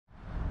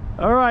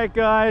All right,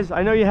 guys,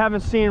 I know you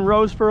haven't seen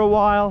Rose for a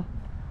while.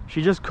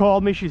 She just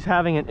called me. She's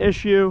having an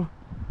issue.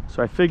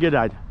 So I figured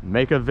I'd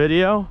make a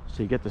video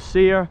so you get to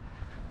see her.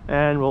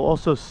 And we'll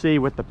also see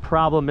what the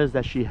problem is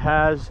that she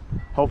has.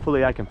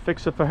 Hopefully I can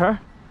fix it for her.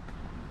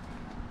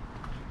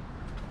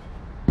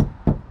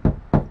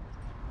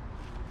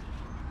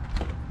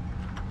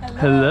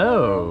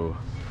 Hello.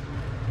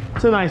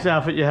 It's a nice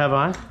outfit you have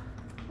on.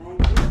 Thank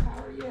you.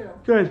 How are you?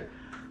 Good.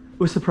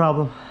 What's the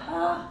problem?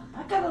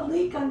 I got a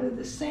leak under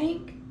the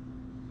sink.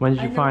 When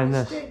did you find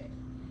this? It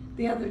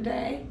the other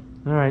day.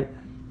 All right.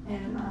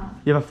 And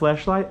you have a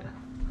flashlight?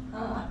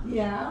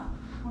 yeah.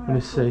 Let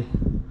me see.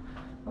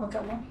 Oh, I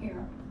got one here.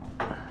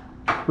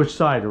 Which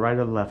side, the right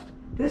or the left?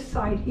 This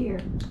side here.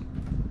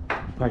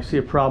 I see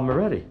a problem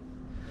already.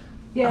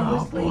 Yeah, Oh,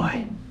 this boy.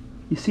 leaking.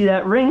 You see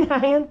that ring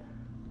hanging?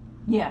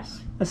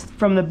 Yes. That's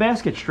from the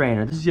basket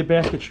strainer. This is your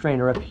basket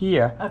strainer up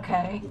here.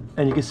 Okay.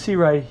 And you can see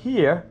right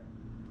here,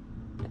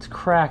 it's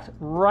cracked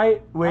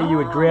right where you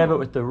would grab it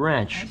with the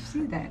wrench. I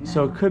see that now.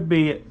 So it could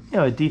be, you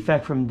know, a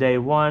defect from day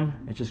one.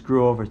 It just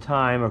grew over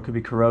time, or it could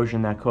be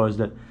corrosion that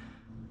caused it.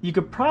 You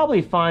could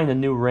probably find a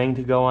new ring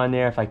to go on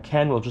there. If I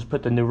can, we'll just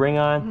put the new ring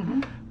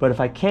on. But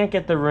if I can't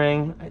get the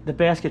ring, the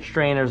basket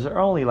strainers are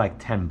only like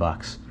 10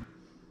 bucks.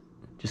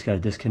 Just got to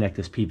disconnect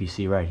this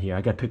PVC right here.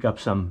 I got to pick up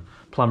some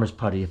plumber's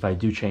putty if I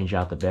do change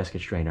out the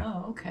basket strainer.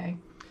 Oh, okay.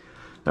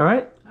 All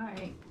right? All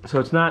right. So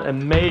it's not a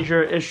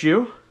major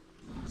issue.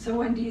 So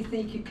when do you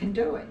think you can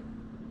do it?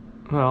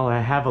 Well, I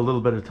have a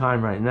little bit of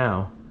time right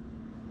now.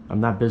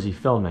 I'm not busy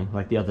filming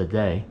like the other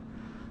day.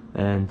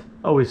 And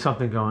always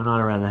something going on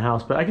around the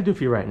house, but I can do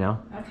for you right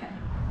now. Okay.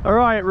 All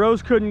right,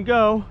 Rose couldn't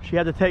go. She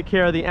had to take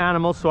care of the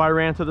animals, so I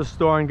ran to the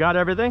store and got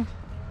everything.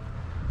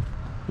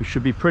 We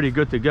should be pretty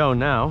good to go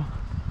now.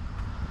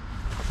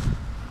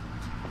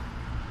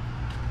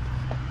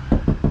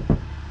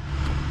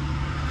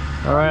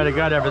 All right, I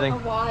got everything. A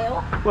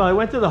while. Well, I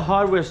went to the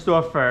hardware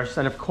store first,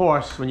 and of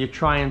course, when you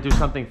try and do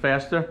something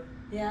faster,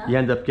 Yeah. you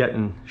end up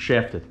getting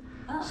shafted.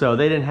 Oh. So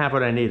they didn't have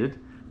what I needed.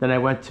 Then I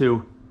went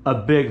to a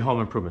big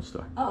home improvement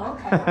store. Oh,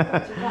 okay. I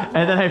thought you got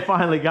And then I lost.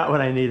 finally got what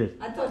I needed.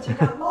 I thought you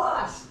got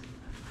lost.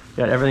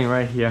 Got everything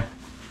right here.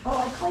 Oh,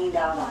 I cleaned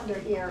out under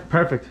here.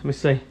 Perfect. Let me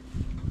see.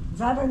 Is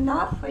that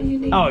enough, or you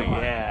need Oh, more?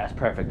 yeah, that's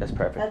perfect. That's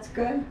perfect. That's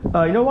good.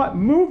 You know what?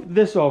 Move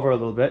this over a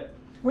little bit.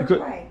 Which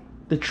Because- way?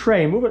 The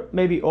tray, move it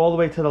maybe all the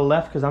way to the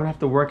left, because I'm going to have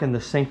to work in the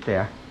sink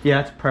there.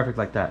 Yeah, that's perfect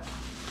like that.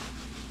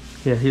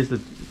 Yeah, here's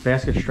the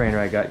basket strainer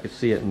I got. You can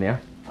see it in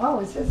there. Oh,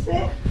 is this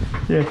it?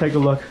 Yeah, take a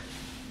look.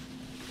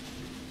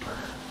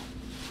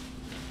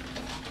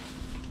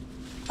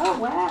 Oh,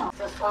 wow.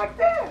 Just like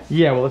this.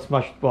 Yeah, well, it's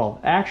much,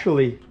 well,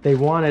 actually, they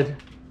wanted,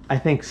 I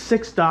think,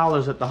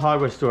 $6 at the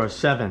hardware store,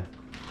 $7,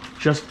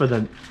 just for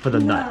the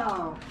nut.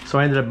 No. So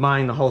I ended up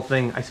buying the whole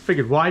thing. I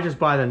figured, why just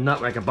buy the nut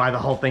when I could buy the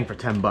whole thing for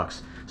 10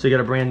 bucks? So you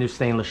got a brand new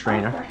stainless Oh,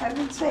 strainer. for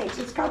heaven's sakes.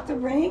 It's got the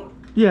ring?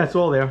 Yeah, it's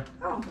all there.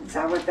 Oh, is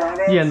that what that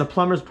is? Yeah, and the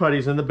plumber's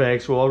putty's in the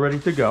bag, so we're all ready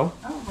to go.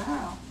 Oh,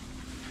 wow.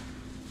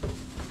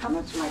 How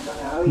much am I going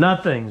to owe you?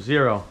 Nothing,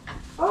 zero.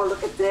 Oh,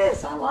 look at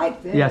this. I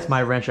like this. Yeah, it's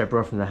my wrench I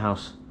brought from the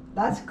house.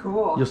 That's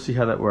cool. You'll see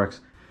how that works.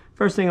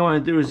 First thing I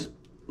want to do is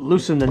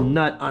loosen the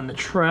nut on the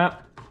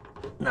trap.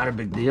 Not a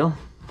big deal.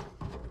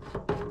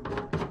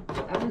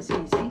 That was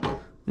easy.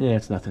 Yeah,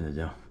 it's nothing to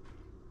do.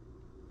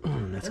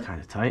 That's kind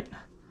of tight.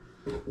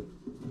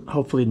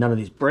 Hopefully none of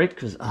these break,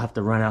 because I'll have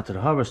to run out to the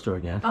hardware store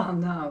again Oh,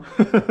 no.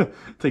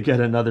 to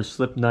get another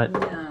slip nut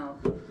No.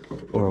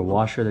 or a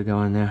washer to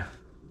go in there.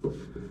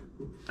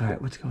 All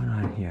right, what's going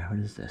on here? What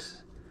is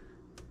this?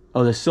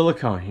 Oh, there's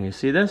silicone here. You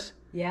see this?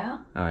 Yeah?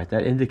 All right,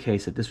 that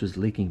indicates that this was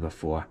leaking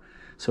before.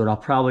 So what I'll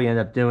probably end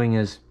up doing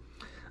is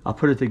I'll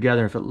put it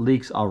together. If it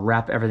leaks, I'll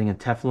wrap everything in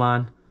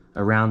Teflon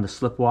around the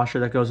slip washer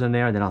that goes in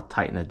there, and then I'll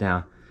tighten it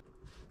down.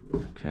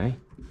 Okay,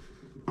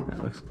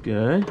 that looks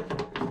good.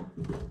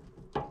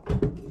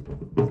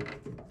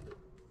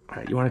 All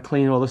right, you want to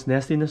clean all this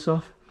nastiness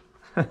off?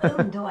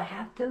 Oh, do I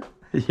have to?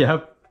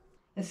 Yep.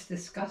 It's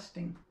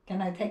disgusting.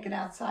 Can I take it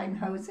outside and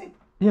hose it?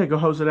 Yeah, go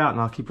hose it out,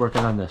 and I'll keep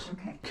working on this.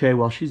 Okay. Okay,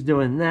 while she's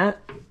doing that,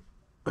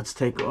 let's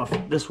take off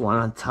this one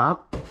on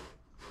top.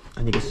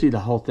 And you can see the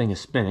whole thing is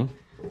spinning.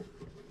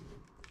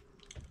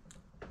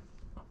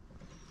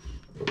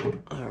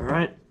 All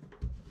right.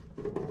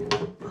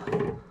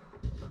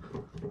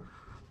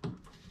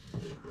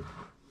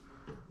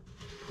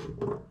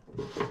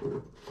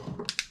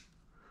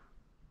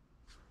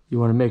 You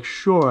want to make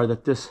sure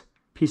that this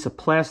piece of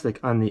plastic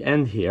on the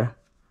end here,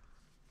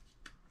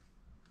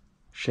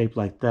 shaped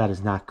like that,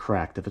 is not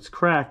cracked. If it's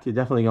cracked, you're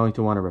definitely going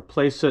to want to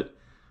replace it.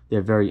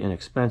 They're very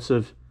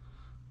inexpensive.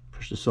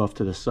 Push this off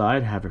to the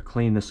side, have her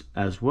clean this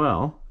as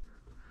well.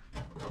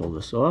 Pull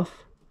this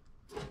off.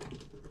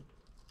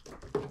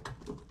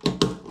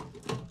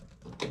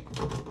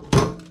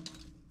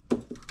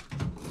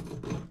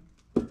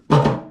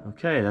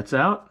 Okay, that's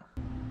out.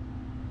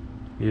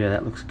 Yeah,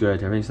 that looks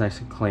good. Everything's nice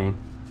and clean.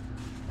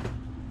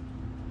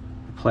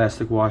 The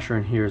plastic washer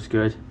in here is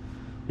good.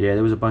 Yeah,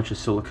 there was a bunch of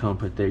silicone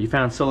put there. You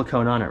found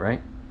silicone on it,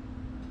 right?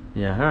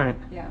 Yeah, all right.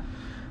 Yeah.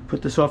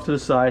 Put this off to the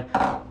side.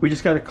 We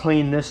just got to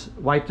clean this,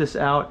 wipe this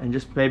out,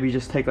 and maybe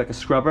just take like a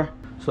scrubber.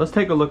 So let's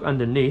take a look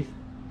underneath.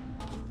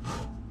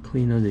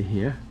 Clean under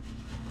here.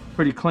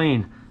 Pretty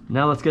clean.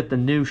 Now let's get the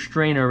new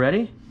strainer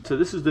ready. So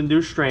this is the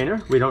new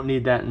strainer. We don't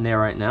need that in there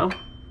right now.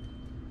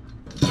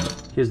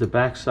 Here's the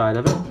back side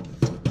of it.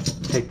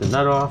 Take the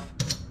nut off.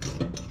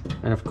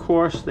 And of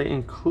course they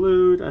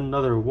include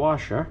another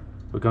washer.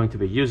 We're going to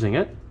be using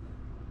it.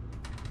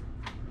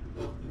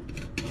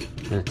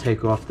 I'm going to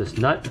take off this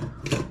nut.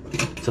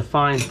 It's a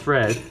fine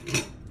thread,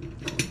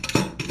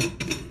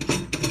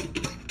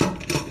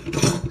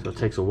 so it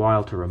takes a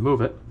while to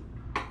remove it.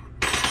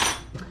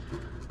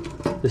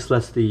 This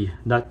lets the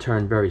nut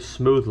turn very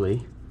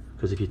smoothly,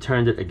 because if you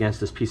turned it against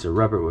this piece of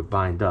rubber, it would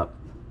bind up.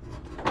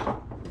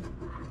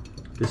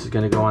 This is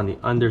going to go on the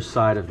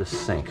underside of the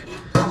sink.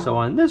 So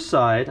on this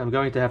side, I'm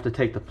going to have to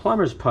take the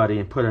plumber's putty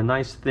and put a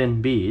nice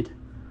thin bead.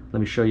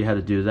 Let me show you how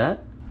to do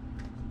that.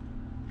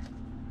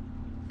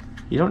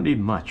 You don't need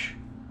much,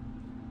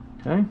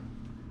 okay?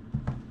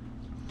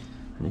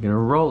 And you're going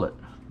to roll it.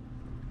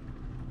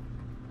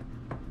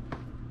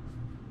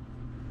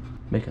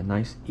 Make a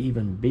nice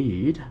even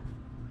bead.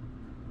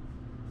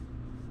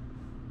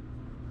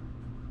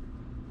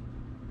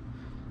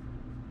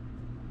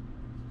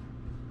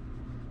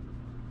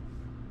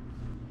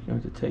 You're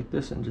going to take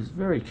this and just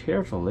very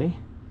carefully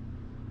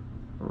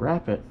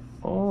wrap it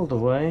all the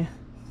way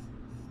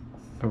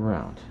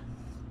around.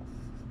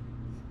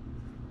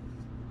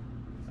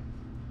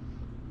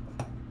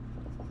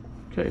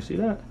 Okay, see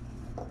that?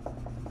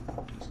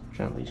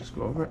 Gently just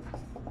go over it.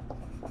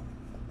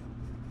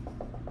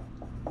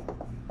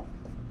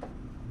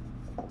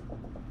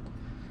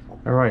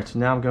 Alright, so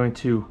now I'm going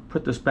to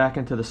put this back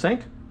into the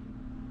sink.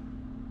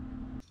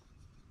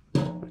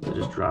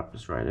 Just drop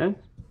this right in.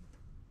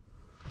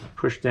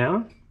 Push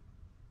down.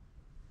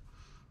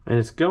 And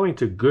it's going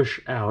to gush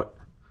out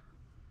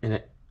in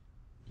a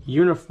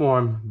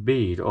uniform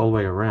bead all the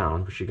way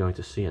around, which you're going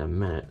to see in a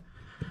minute.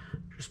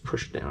 Just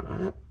push down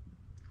on it.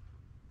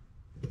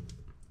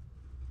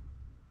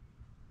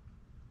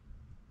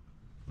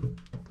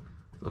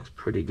 Looks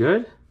pretty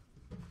good.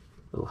 A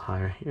little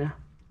higher here.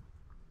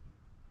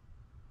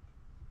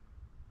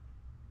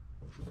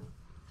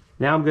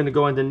 Now I'm going to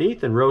go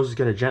underneath, and Rose is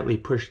going to gently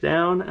push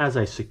down as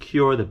I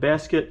secure the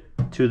basket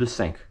to the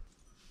sink.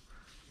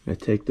 I'm going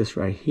to take this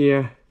right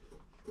here.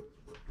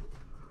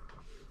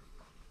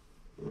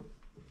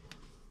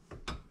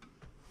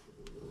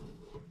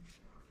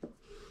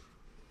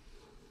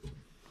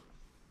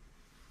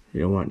 You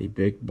don't want any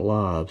big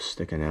blobs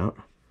sticking out.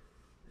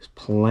 There's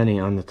plenty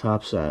on the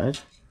top side.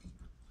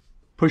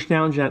 Push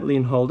down gently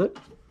and hold it.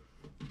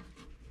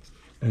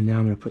 And now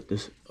I'm going to put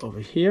this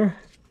over here.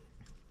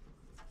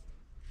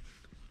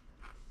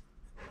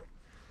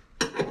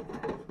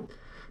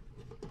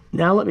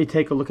 Now let me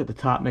take a look at the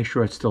top, make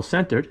sure it's still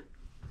centered.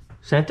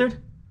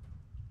 Centered?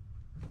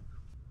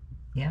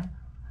 Yeah.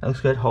 That looks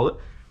good. Hold it.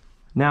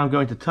 Now I'm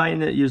going to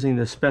tighten it using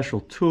this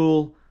special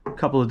tool. A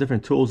couple of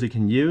different tools you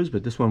can use,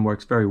 but this one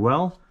works very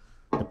well.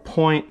 The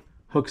point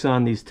hooks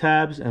on these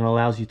tabs and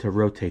allows you to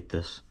rotate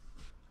this.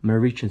 I'm going to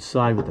reach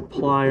inside with the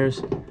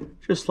pliers,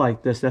 just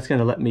like this. That's going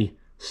to let me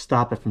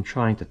stop it from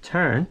trying to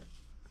turn.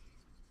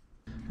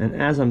 And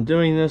as I'm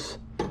doing this,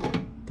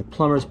 the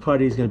plumber's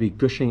putty is going to be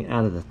gushing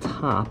out of the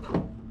top.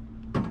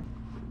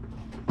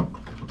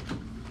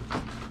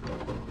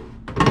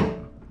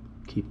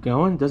 Keep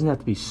going. It doesn't have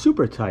to be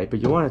super tight,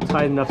 but you want it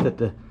tight enough that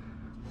the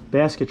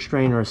basket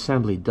strainer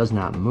assembly does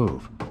not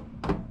move.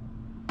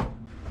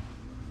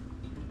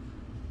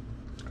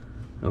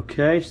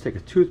 Okay, just take a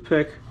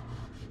toothpick,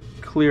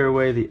 clear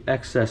away the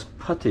excess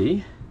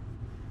putty.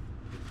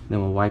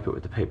 Then we'll wipe it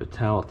with the paper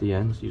towel at the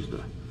end. Let's use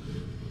the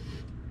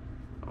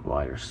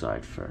wider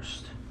side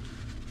first.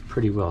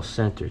 Pretty well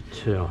centered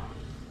too.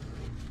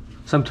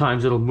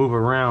 Sometimes it'll move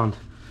around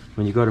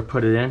when you go to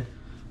put it in.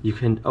 You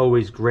can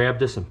always grab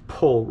this and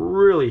pull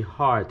really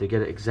hard to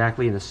get it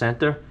exactly in the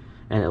center,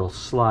 and it'll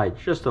slide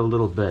just a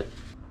little bit.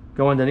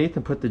 Go underneath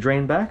and put the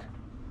drain back.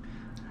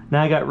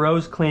 Now I got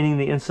Rose cleaning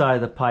the inside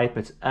of the pipe.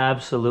 It's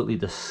absolutely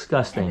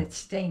disgusting. And it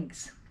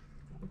stinks.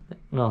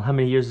 Well, how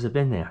many years has it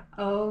been there?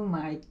 Oh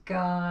my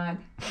God.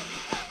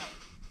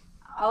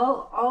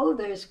 Oh,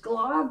 there's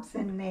globs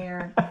in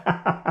there.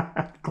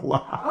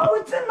 Globs. Oh,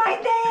 it's in my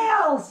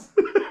nails.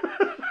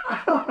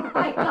 Oh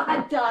my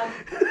God, Doug.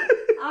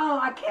 Oh,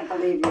 I can't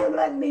believe you're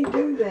letting me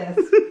do this.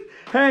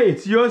 Hey,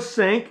 it's your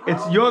sink.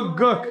 It's your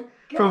gook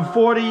from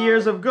 40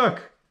 years of gook.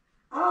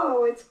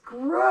 Oh, it's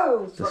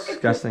gross.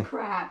 Disgusting. Look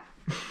at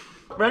this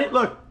crap. Ready?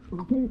 Look.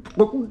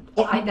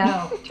 I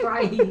know.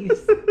 Try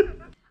these.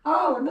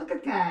 Oh, look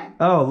at that.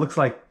 Oh, it looks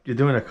like you're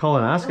doing a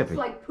colonoscopy. Looks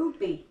like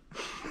poopy.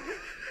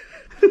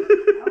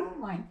 Oh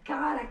my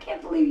God, I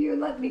can't believe you're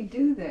letting me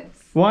do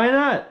this. Why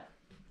not?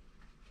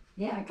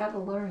 Yeah, I gotta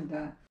learn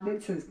that.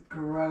 This is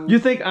gross. You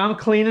think I'm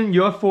cleaning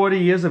your 40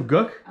 years of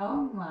gook?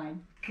 Oh my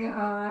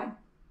God.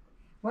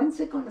 When's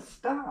it gonna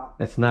stop?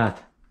 It's not.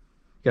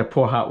 You gotta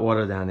pour hot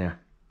water down there.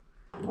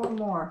 One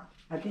more.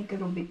 I think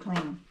it'll be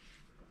clean.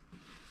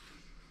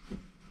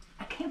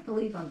 I can't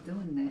believe I'm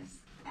doing this.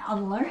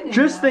 I'm learning.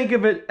 Just now. think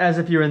of it as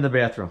if you're in the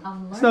bathroom.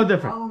 I'm learning. It's no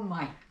different. Oh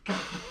my God.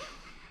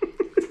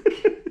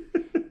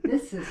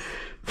 This is...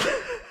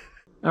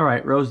 All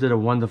right, Rose did a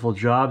wonderful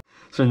job.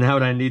 So now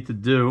what I need to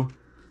do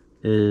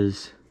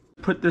is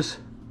put this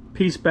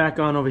piece back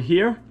on over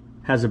here.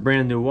 Has a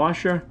brand new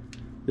washer.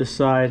 This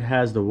side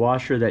has the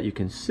washer that you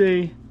can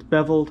see. It's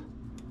beveled.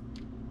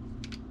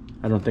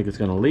 I don't think it's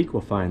gonna leak,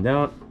 we'll find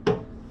out.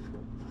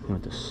 I'm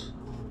going to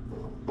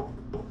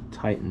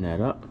tighten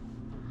that up.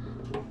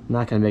 I'm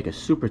not gonna make it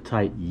super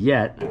tight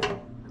yet.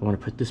 I wanna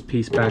put this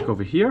piece back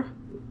over here.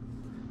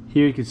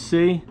 Here you can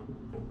see,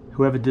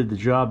 whoever did the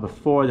job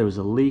before, there was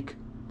a leak.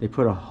 They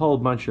put a whole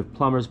bunch of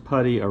plumber's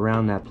putty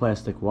around that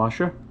plastic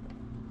washer.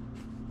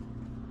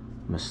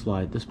 I'm gonna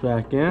slide this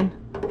back in.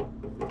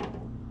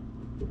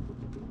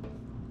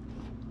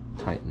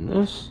 Tighten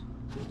this.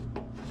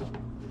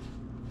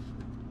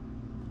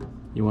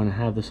 You want to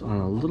have this on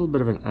a little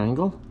bit of an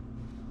angle.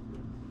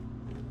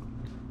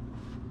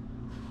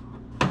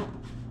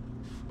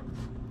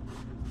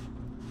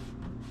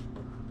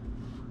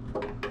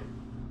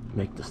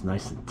 Make this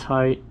nice and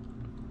tight.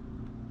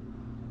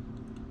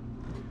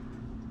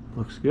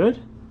 Looks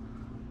good.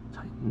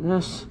 Tighten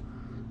this.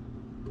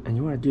 And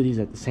you want to do these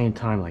at the same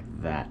time like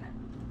that.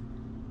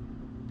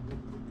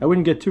 I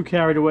wouldn't get too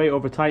carried away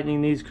over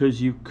tightening these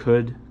because you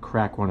could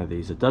crack one of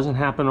these. It doesn't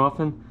happen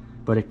often,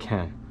 but it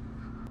can.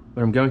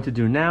 What I'm going to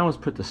do now is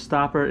put the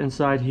stopper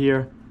inside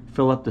here,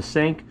 fill up the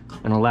sink,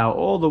 and allow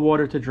all the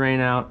water to drain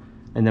out,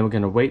 and then we're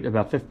going to wait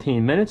about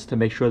 15 minutes to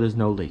make sure there's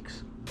no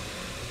leaks.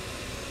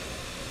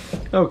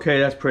 Okay,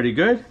 that's pretty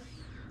good.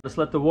 Let's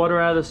let the water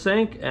out of the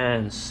sink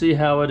and see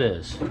how it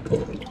is.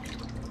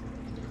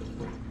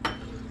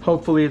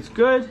 Hopefully it's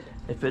good.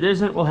 If it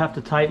isn't, we'll have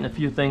to tighten a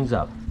few things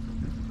up.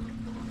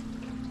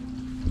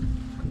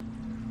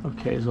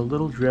 Okay, there's a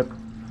little drip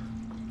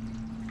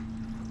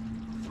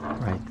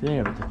right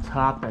there at the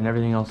top, and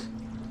everything else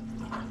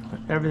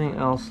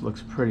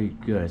looks pretty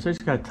good. So I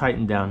just got to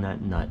tighten down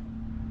that nut.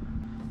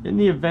 In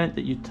the event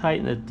that you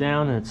tighten it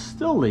down and it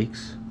still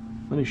leaks,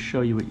 let me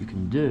show you what you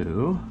can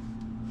do.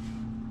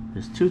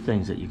 There's two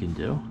things that you can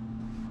do.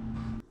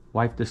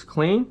 Wipe this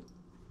clean.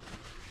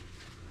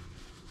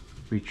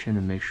 Reach in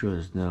and make sure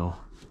there's no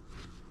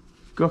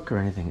gook or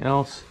anything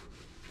else.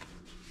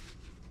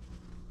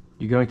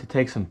 You're going to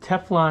take some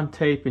Teflon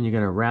tape and you're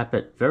going to wrap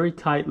it very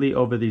tightly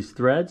over these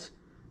threads,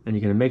 and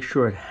you're going to make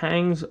sure it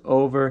hangs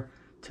over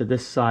to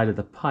this side of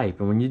the pipe.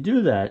 And when you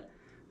do that,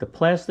 the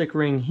plastic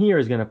ring here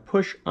is going to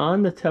push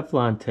on the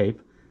Teflon tape,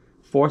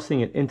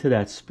 forcing it into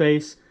that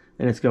space,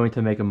 and it's going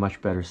to make a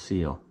much better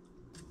seal.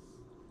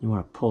 You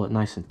want to pull it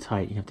nice and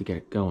tight. You have to get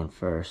it going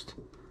first,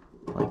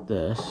 like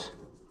this.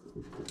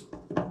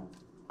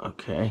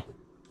 Okay,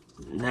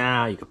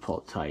 now you can pull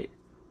it tight.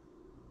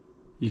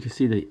 You can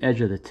see the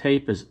edge of the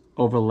tape is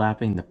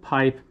overlapping the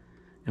pipe,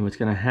 and what's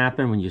going to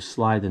happen when you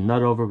slide the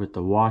nut over with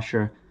the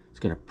washer, it's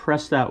going to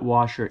press that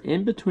washer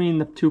in between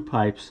the two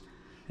pipes,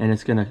 and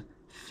it's going to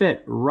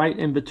fit right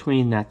in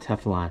between that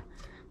Teflon.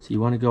 So you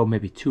want to go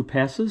maybe 2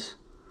 passes,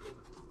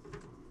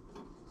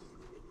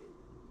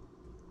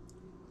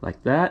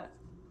 like that,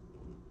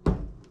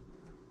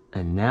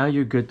 and now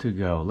you're good to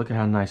go. Look at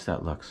how nice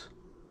that looks.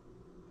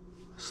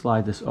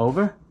 Slide this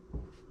over.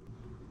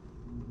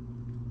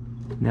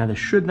 Now there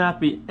should not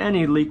be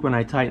any leak when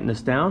I tighten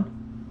this down.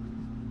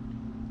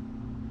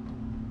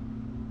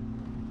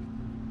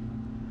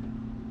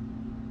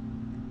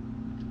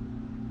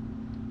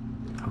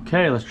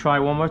 Okay, let's try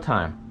one more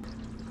time.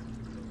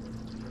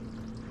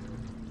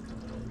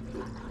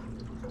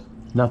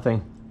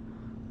 Nothing.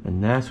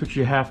 And that's what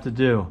you have to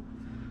do.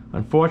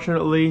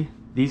 Unfortunately,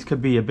 these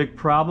could be a big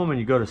problem when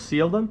you go to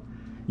seal them.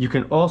 You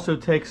can also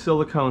take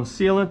silicone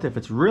sealant if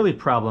it's really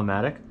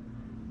problematic.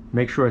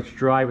 Make sure it's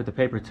dry with the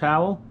paper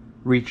towel.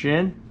 Reach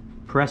in,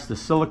 press the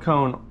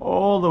silicone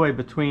all the way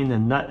between the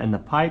nut and the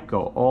pipe,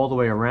 go all the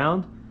way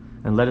around,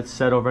 and let it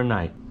set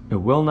overnight. It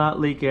will not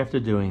leak after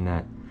doing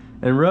that.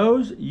 And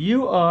Rose,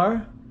 you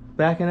are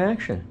back in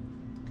action.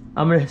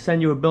 I'm going to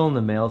send you a bill in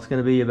the mail. It's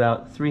going to be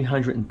about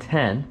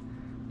 $310.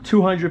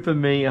 $200 for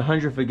me,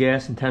 $100 for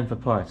gas, and $10 for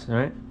parts, all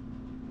right?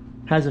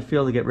 How's it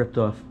feel to get ripped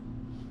off?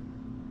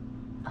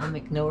 I'm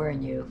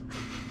ignoring you.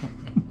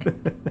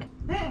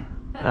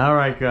 All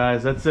right,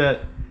 guys, that's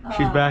it.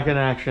 She's back in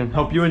action.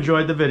 Hope you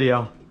enjoyed the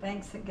video.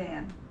 Thanks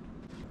again.